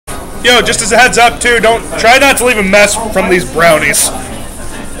Yo, just as a heads up too, don't try not to leave a mess from these brownies.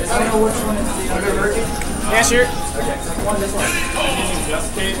 Yeah, sure.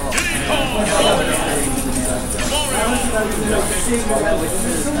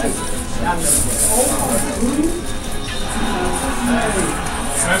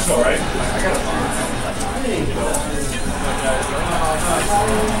 Special, right?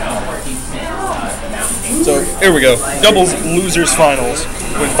 So here we go, doubles losers finals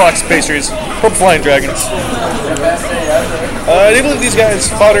with Foxy Pastries, Purple Flying Dragons. I didn't believe these guys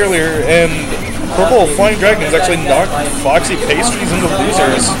fought earlier, and Purple Flying Dragons actually knocked Foxy Pastries into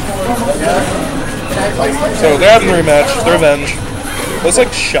losers. So they're having the rematch, the revenge. Looks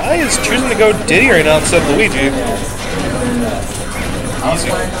like Shy is choosing to go Diddy right now instead of Luigi. Easy.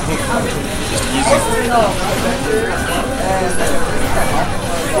 Just easy.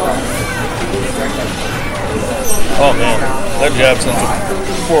 Oh man, that jab sent him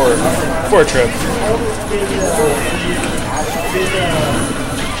for a trip.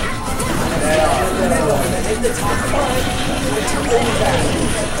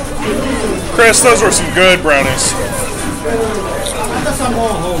 Chris, those were some good brownies.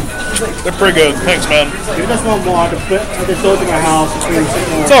 They're pretty good. Thanks, man. That's one more. I just sold to my house.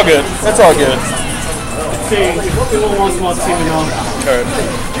 It's all good. That's all good. Alright.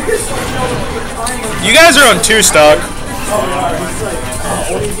 You guys are on 2 stock.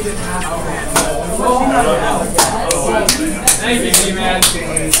 Thank you, man.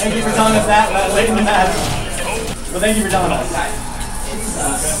 Thank you for telling us that late in the match. Well, thank you for telling us.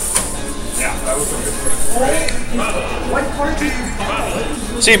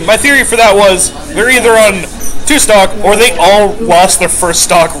 See, my theory for that was they're either on 2 stock or they all lost their first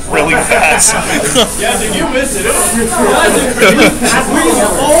stock really fast. Yeah, did you miss it?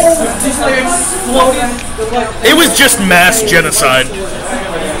 It was just mass genocide.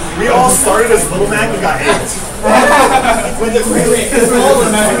 We all started as Little Mac and got hit.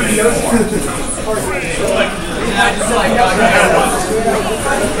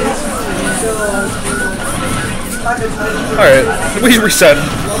 Alright, we reset.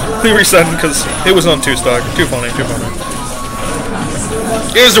 We reset because it was on 2 stock. Too funny, too funny.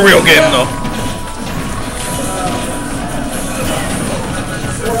 It was a real game though.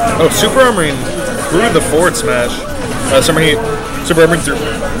 Oh, Super Armoring through the forward smash. Super Armoring through.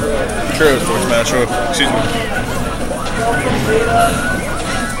 Sure, it was forward smash. Oh, excuse me.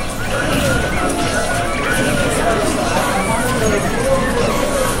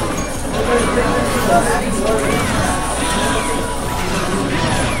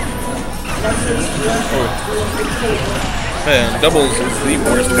 Oh. Man, doubles is the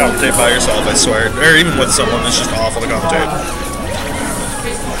worst to commentate by yourself, I swear. Or even with someone, it's just awful to commentate.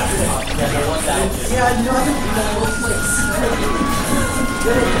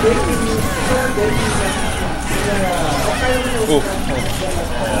 Ooh.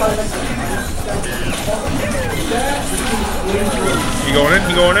 You going in?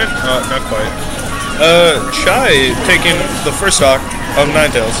 You going in? Not quite. Shy taking the first stock of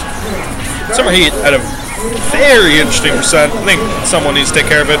Ninetales. Summer Heat at a very interesting percent. I think someone needs to take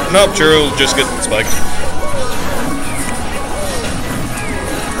care of it. Nope, Juro will just get spiked.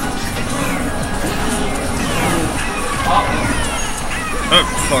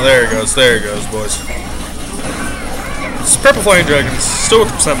 Oh, there he goes. There he goes, boys. It's Purple Flying Dragons. Still with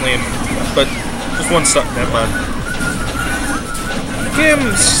the percent lead, but just 1 stock. Never mind. The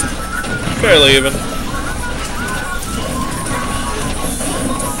game's fairly even.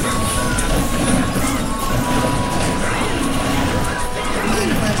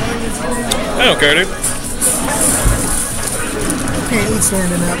 I don't care, dude. Can't eat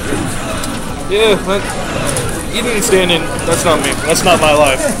standing up. Yeah, eating and standing, that's not me. That's not my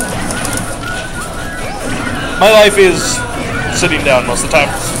life. My life is sitting down most of the time.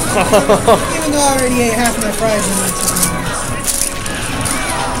 Even though I already ate half my fries in my time.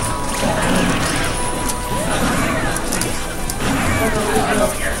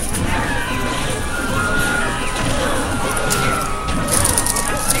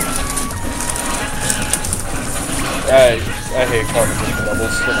 I hate commentating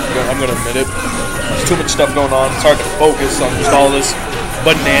doubles. I'm gonna admit it. There's too much stuff going on. It's hard to focus on just all this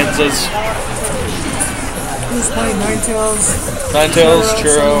bonanzas. Who's playing Ninetales? Ninetales,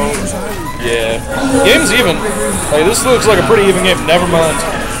 Churro. Yeah. Game's even. Like, this looks like a pretty even game. Never mind.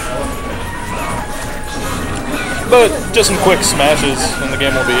 But just some quick smashes and the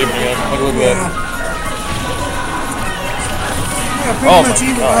game will be even again. Look at that. Yeah, pretty much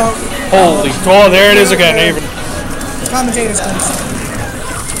even. Holy. Oh, there it is again. Even. Commentators comes.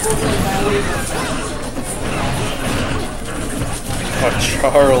 Oh,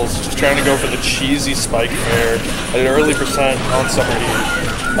 Charles, just trying to go for the cheesy spike fair at an early percent on Summer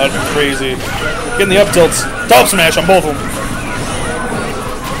Heat. That'd be crazy. Getting the up tilts. Top smash on both of them.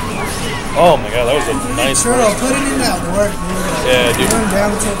 Oh my god, that was a nice Sure, I'll put it in that work. Yeah, dude. Run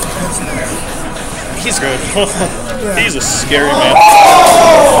down tilt the first smash. He's good. He's a scary man.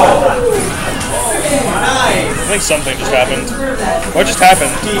 I think something just happened. What just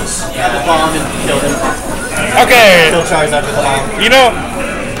happened? He had the bomb and killed him. Okay. Still charged after the bomb. You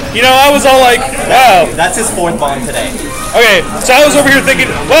know, I was all like, wow. That's his 4th bomb today. Okay, so I was over here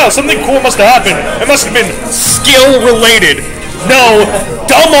thinking, wow, something cool must have happened. It must have been skill related. No,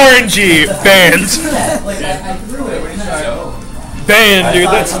 dumb RNG banned. Banned, dude.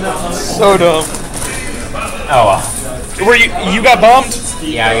 That's so dumb. Oh well. Were you got bombed?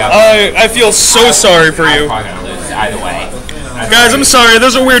 Yeah, I got I feel so sorry for you. I'm probably gonna lose either way. Guys, I'm sorry.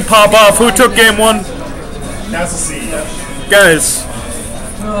 There's a weird pop off. Who took game 1? That's a C. Guys.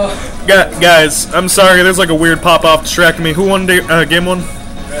 Guys, I'm sorry. There's like a weird pop off distracting me. Who won game 1?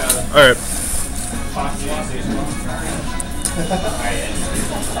 Alright.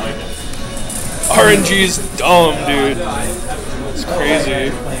 RNG's dumb, dude. It's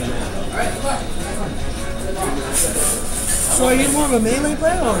crazy. So are you more of a melee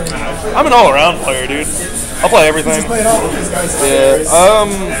player or? I'm an all-around player, dude. I'll play everything. Just play it all.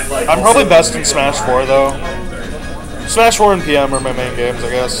 Yeah. I'm probably best in Smash 4 though. Smash 4 and PM are my main games, I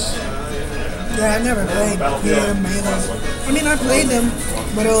guess. Yeah, I never played PM melee. I mean, I played them,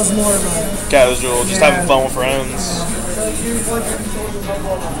 but it was more of a Casual, just having fun with friends.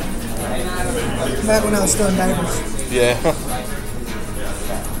 back when I was still in diapers. Yeah.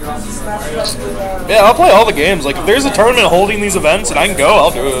 Yeah, I'll play all the games. Like, if there's a tournament holding these events and I can go,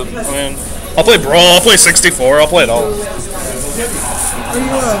 I'll do it. I mean, I'll play Brawl, I'll play 64, I'll play it all. Are you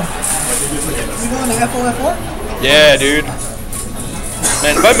going to FOF4? Yeah, dude.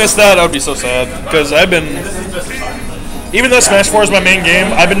 Man, if I missed that, I would be so sad. Because I've been... Even though Smash 4 is my main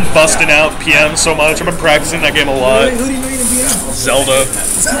game, I've been busting out PM so much. I've been practicing that game a lot. Who do you know in PM? Zelda.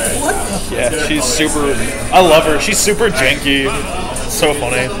 What? Yeah, she's super... I love her. She's super janky. So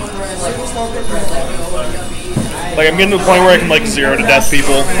funny. Like, I'm getting to the point where I can, like, 0 to death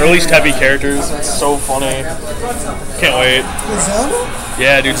people. Or at least heavy characters. It's so funny. Can't wait. With Zelda?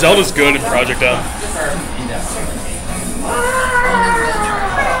 Yeah, dude, Zelda's good in Project M.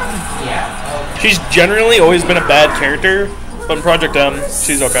 She's generally always been a bad character, but in Project M,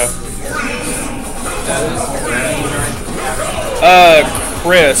 she's okay.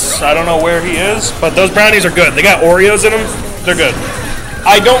 Chris, I don't know where he is, but those brownies are good. They got Oreos in them. They're good.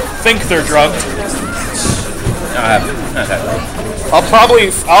 I don't think they're drugged.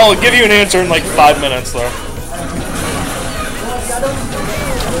 I'll give you an answer in like 5 minutes though.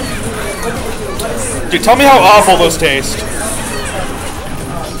 Dude, tell me how awful those taste.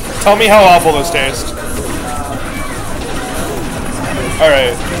 Tell me how awful those taste.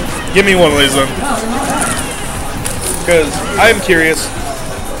 Alright. Give me one of these then. Because I'm curious.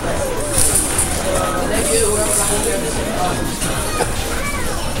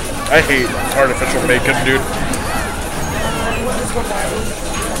 I hate artificial bacon, dude.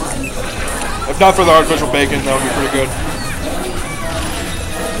 If not for the artificial bacon, that would be pretty good.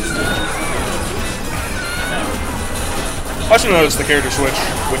 I should notice the character switch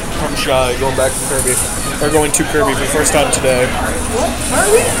from Shy going back to Kirby. Or going to Kirby for the first time today. What?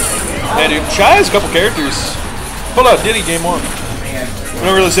 Kirby? Yeah, dude. Shy has a couple characters. Hold up, Diddy game 1. We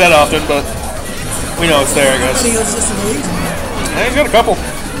don't really see that often, but we know it's there, I guess. He was just a Luigi. Yeah, he's got a couple.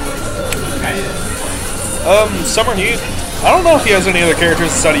 Summer Heat. I don't know if he has any other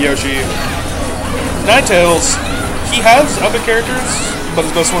characters inside of Yoshi. Ninetales. He has other characters, but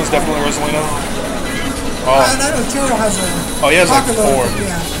his best one is definitely Rosalina. Oh. I know Kiro has a... Oh, he has like 4.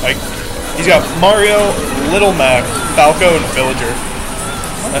 Yeah. Like, he's got Mario, Little Mac, Falco, and Villager.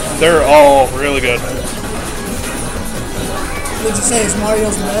 They're all really good. Would you say is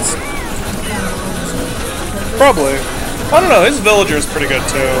Mario's the best? Probably. I don't know, his Villager is pretty good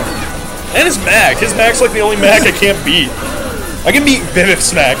too. And his Mac. His Mac's like the only Mac I can't beat. I can beat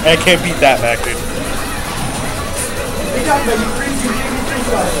Vivif's Mac, and I can't beat that Mac, dude.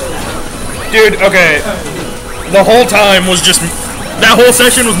 Dude, okay. The whole time was just... That whole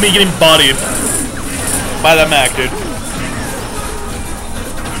session was me getting bodied by that Mac, dude.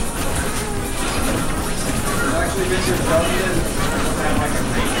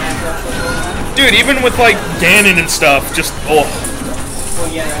 Dude, even with, like, Ganon and stuff, just... Oh.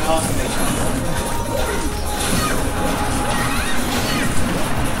 Well, yeah, they're awesome.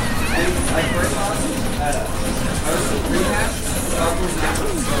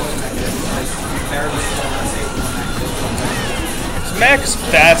 Max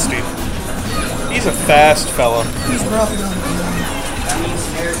fasty. He's a fast fella. He's rough enough.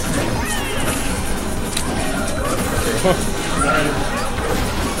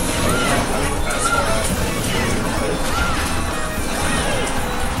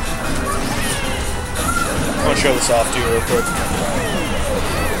 I want to show this off to you real quick.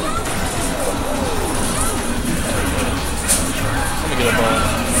 Let me get a bone.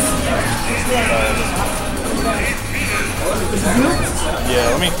 Yeah,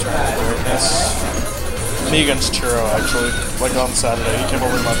 let me yes. Me against Churro, actually. Like on Saturday. He came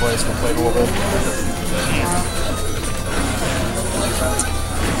over to my place and played a little bit.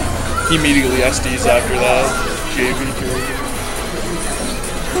 He immediately SDs after that. JV Churro.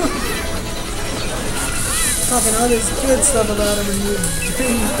 Talking all this good stuff about him and you.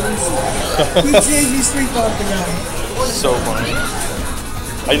 He JV Street Talk the guy. So funny.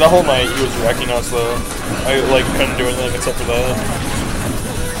 Like, the whole night he was wrecking us though. I like couldn't do anything except for that.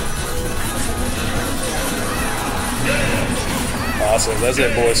 Awesome, that's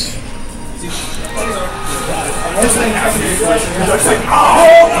it, boys.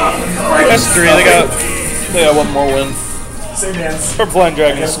 That's 3. They got one more win. Same hands. Purple Flying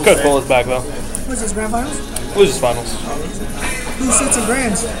Dragons could pull us back though. What's this, grand finals? Loses finals. Who sits in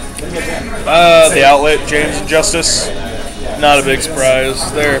grands? The Outlet, James and Justice. Not a big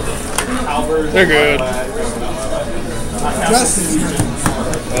surprise. They're good. Justice.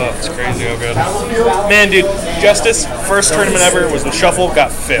 Oh, it's crazy how good. Man, dude, Justice, first tournament ever, was the Shuffle,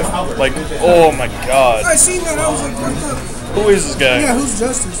 got 5th. Like, oh my god. I seen that, I was like, what the? Who is this guy? Yeah, who's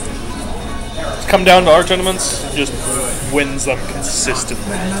Justice? Come down to our tournaments, just wins them consistently.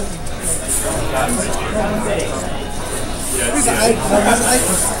 He's an Ike. He's an Ike.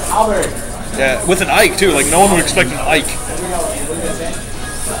 Yeah, with an Ike too. Like no one would expect an Ike.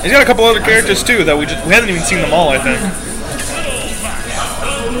 He's got a couple other characters too that we haven't even seen them all. I think.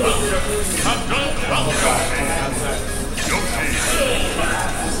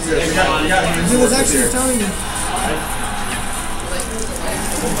 He was actually telling me.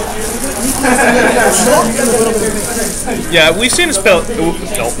 Yeah, we've seen his pit.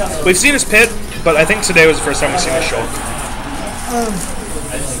 We've seen his pit, but I think today was the first time we've seen his shulk.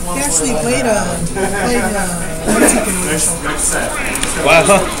 He actually played MTK.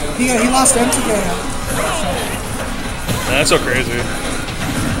 Wow. He lost MTK. That's so crazy.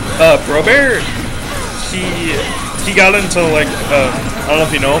 Brobear, he got into like I don't know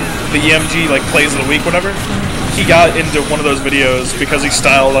if you know him, the EMG like plays of the week, whatever. He got into one of those videos because he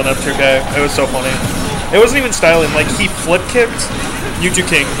styled on F2K. It was so funny. It wasn't even styling, like he flip kicked U2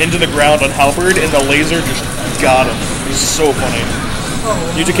 King into the ground on Halberd and the laser just got him. It was so funny.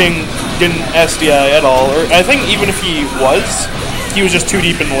 U2 King didn't SDI at all, or I think even if he was just too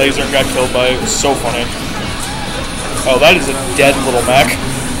deep in the laser and got killed by it. It was so funny. Oh, that is a dead little Mac.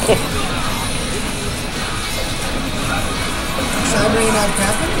 Bringing out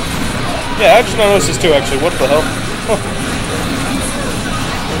Captain? Yeah, I just noticed this too, actually. What the hell?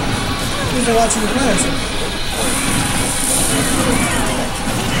 Who's watching the players?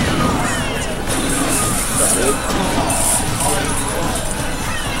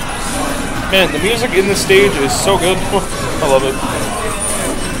 Man, the music in this stage is so good. I love it.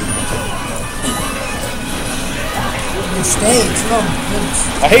 The stage, oh my goodness.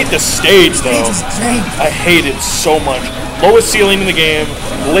 I hate the stage though. I hate it so much. Lowest ceiling in the game.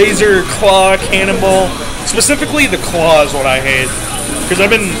 Laser, claw, cannonball. Specifically the claw is what I hate. Because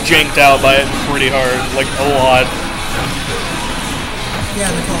I've been janked out by it pretty hard. Like a lot. Yeah,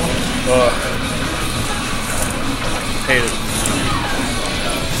 the claw. Hate it.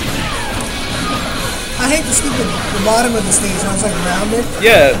 I hate the bottom of the stage. I was like rounded.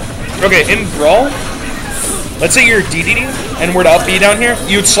 Yeah. Okay, in Brawl, let's say you're DDD and we're to up B down here,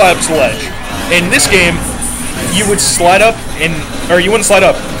 you would slide up to the ledge. In this game, you would slide up or you wouldn't slide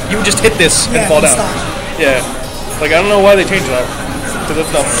up. You would just hit this and fall down. Stop. Yeah. Like, I don't know why they changed that. Because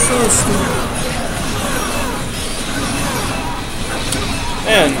that's dumb. So stupid.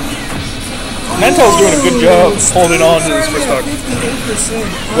 Man, Nantel's doing a good job holding on to this first stock.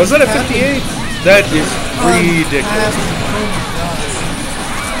 58%. Was that a 58? That is ridiculous.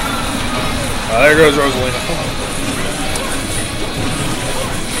 There goes Rosalina.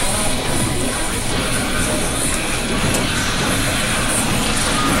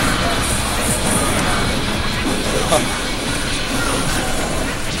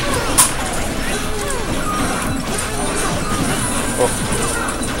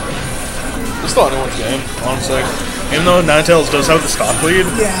 It's still anyone's game, honestly. Even though Ninetales does have the stock lead,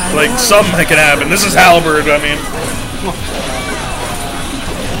 yeah, like, something can happen. This is Halberd, I mean.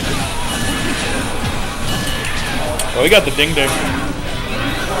 Oh, we got the ding ding.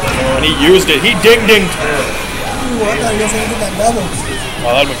 And he used it. He ding-dinged her. Ooh, I thought he was going to get that double.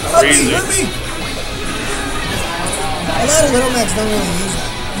 Oh, that'd been crazy. Hurt me. A lot of Little Macs don't really use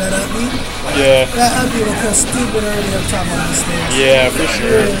that up me. Yeah. That up me will kill stupid early up top on the stage. Yeah, for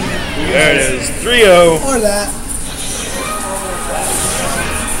sure. There it is. 3-0. Or that.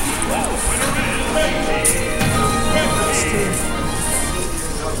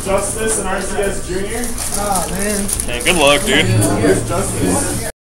 Justice and RCS Jr. Oh, man. Man, good luck, dude. Here's Justice.